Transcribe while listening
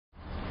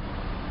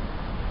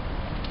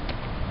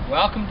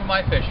Welcome to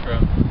my fish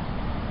room.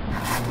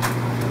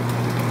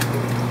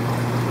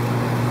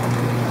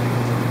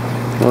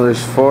 Well,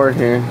 there's 4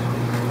 here.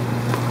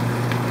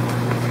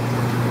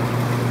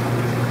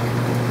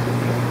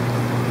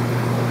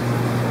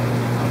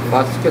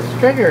 Bus gets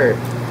triggered.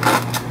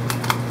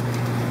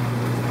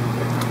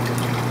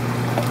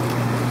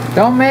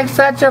 Don't make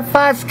such a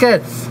fuss,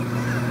 kids.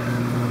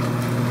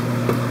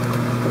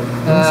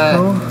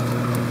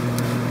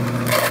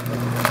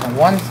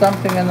 One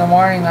something in the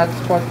morning, that's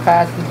what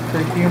passes for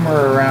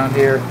humor around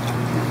here.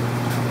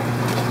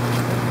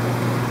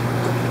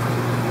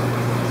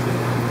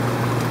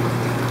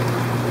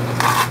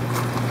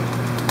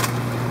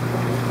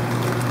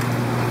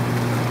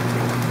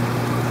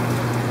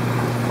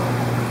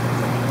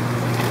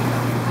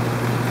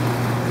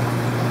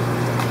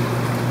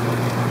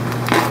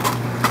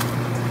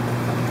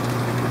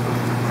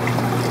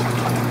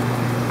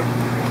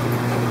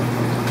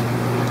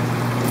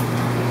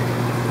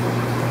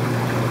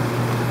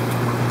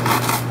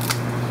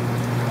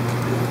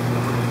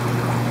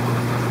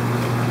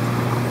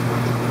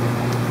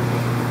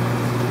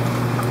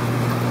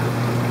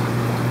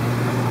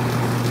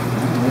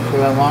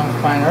 That long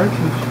fine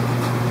urchins.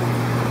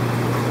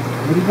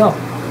 Where'd he go?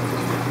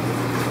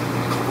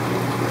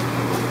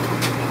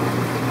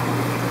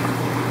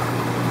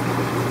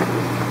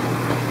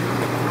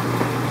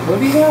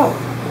 Where'd he go?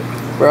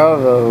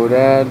 Bravo,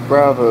 Dad,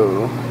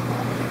 bravo.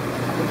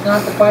 That's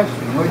not the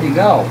question. Where'd he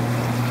go?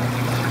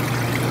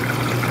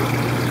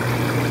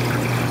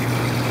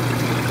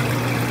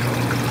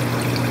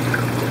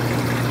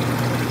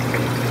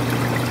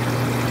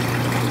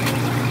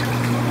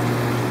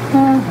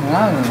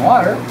 Not in the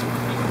water.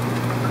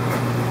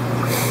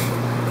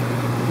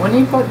 When are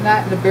you putting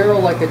that in the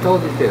barrel like I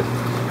told you to?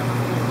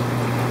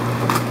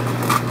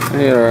 I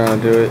need to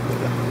do it.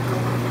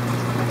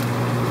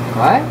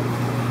 What?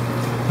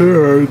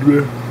 Alright,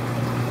 man.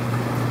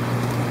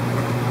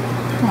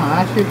 Come on,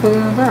 I should put it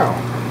in the barrel.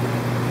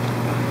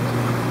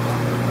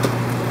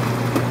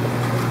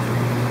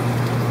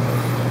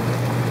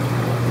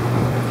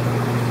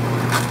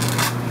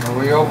 Are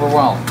we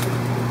overwhelmed?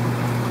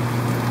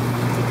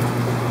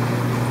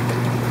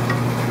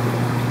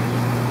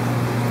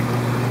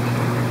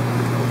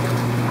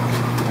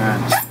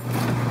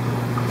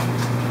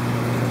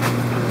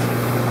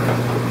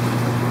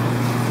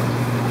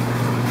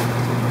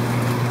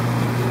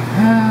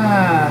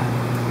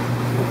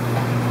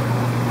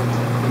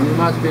 These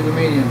must be the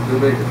mediums, the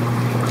bigger.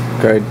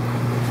 Good.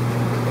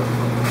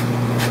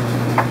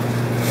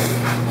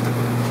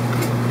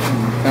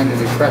 Kind of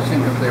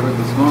depressing if they were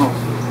the smalls.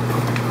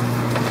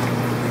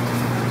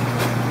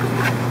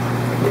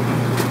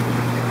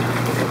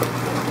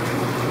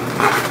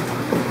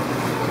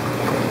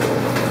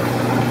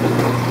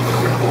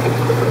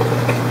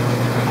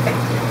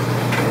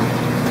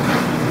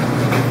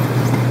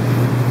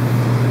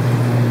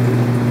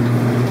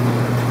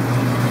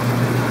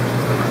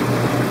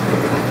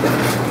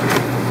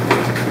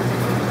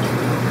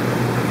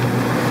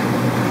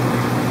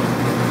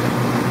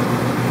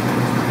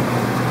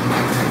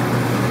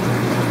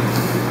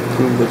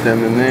 Put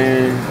them in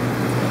there.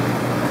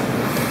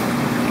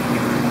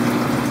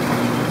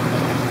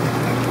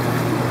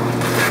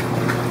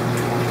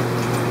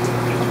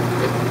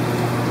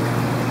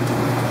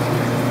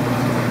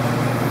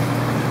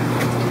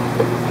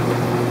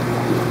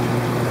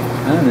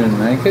 I didn't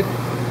make it.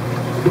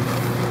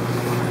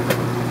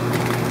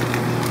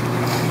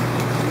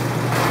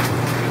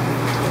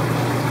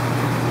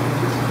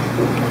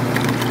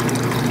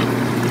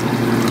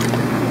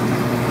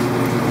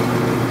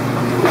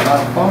 Got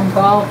a phone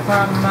call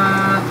from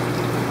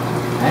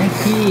I think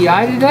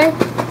PEI today.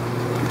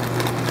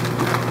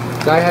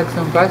 Guy had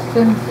some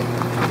questions.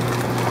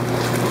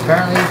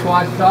 Apparently he's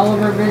watched all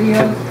of our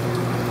videos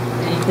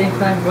and he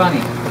thinks I'm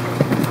funny.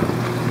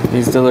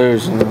 He's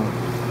delusional.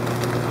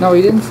 No,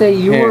 he didn't say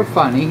you were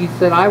funny. He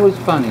said I was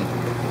funny.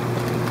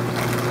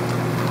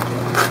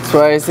 That's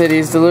why I said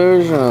he's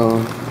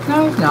delusional.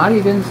 No, he's not.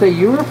 He didn't say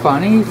you were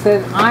funny. He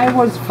said I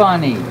was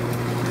funny.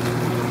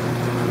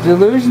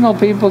 Delusional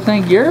people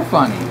think you're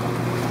funny.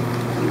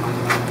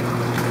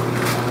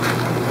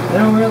 They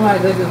don't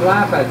realize they just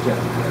laugh at you.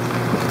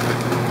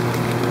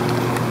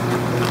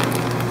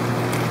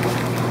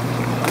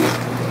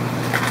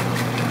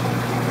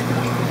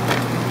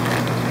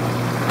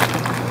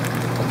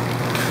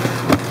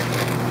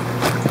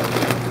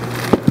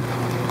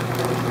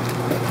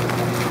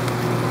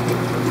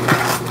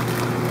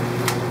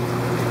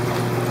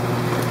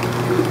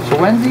 So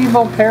when's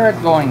Evil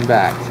Parrot going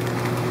back?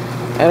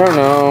 I don't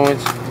know.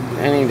 It's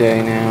any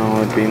day now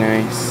would be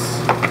nice.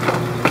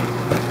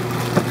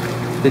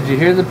 Did you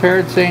hear the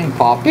parrot saying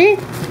Poppy?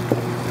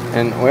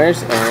 And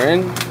where's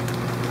Aaron?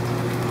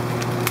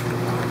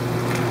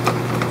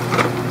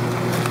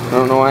 I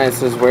don't know why it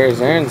says where's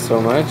Aaron so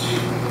much.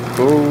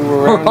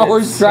 We're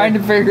always trying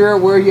to figure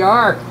out where you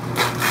are.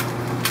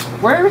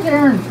 Where's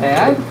Aaron's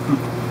head?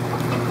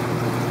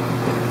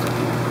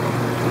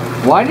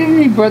 Why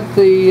didn't he put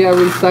the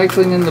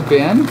recycling in the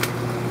bin?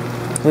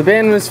 The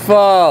bin was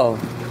full.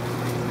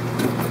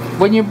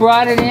 When you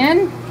brought it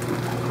in?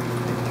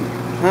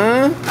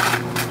 Huh?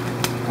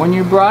 When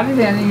you brought it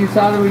in and you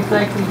saw the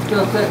recycling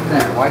still sitting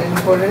there, why didn't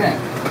you put it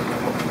in?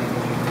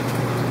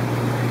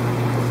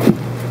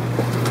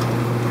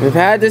 We've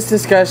had this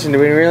discussion. Do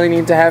we really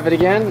need to have it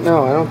again?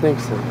 No, I don't think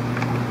so.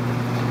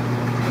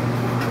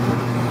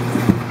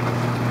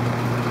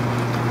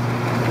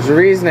 There's a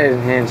reason I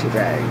didn't hand you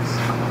bags.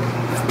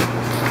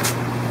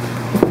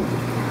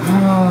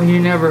 Oh, you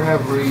never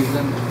have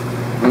reason.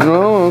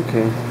 No,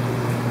 okay.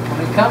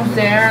 When it comes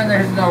to Aaron,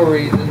 there's no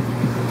reason.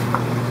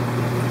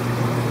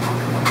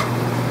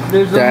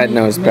 There's Dad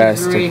only knows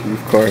best, misery,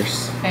 of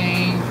course.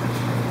 pain.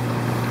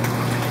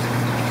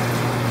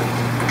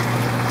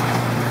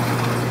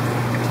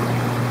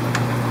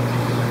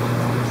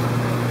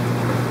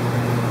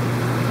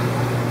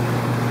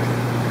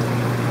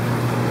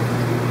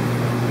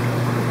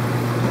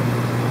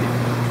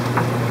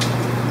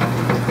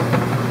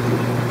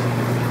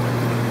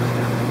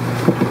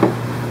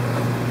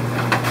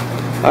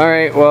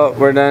 Alright, well,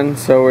 we're done,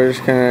 so we're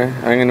just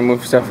I'm gonna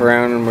move stuff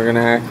around and we're gonna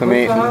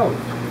acclimate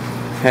and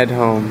head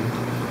home.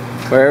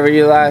 Wherever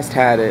you last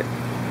had it.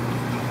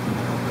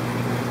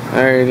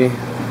 Alrighty.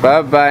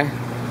 Bye-bye.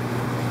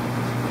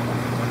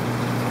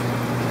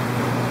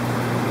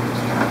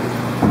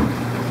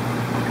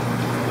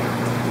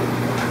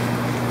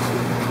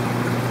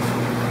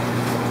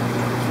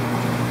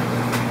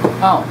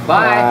 Oh,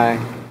 bye.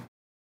 Bye.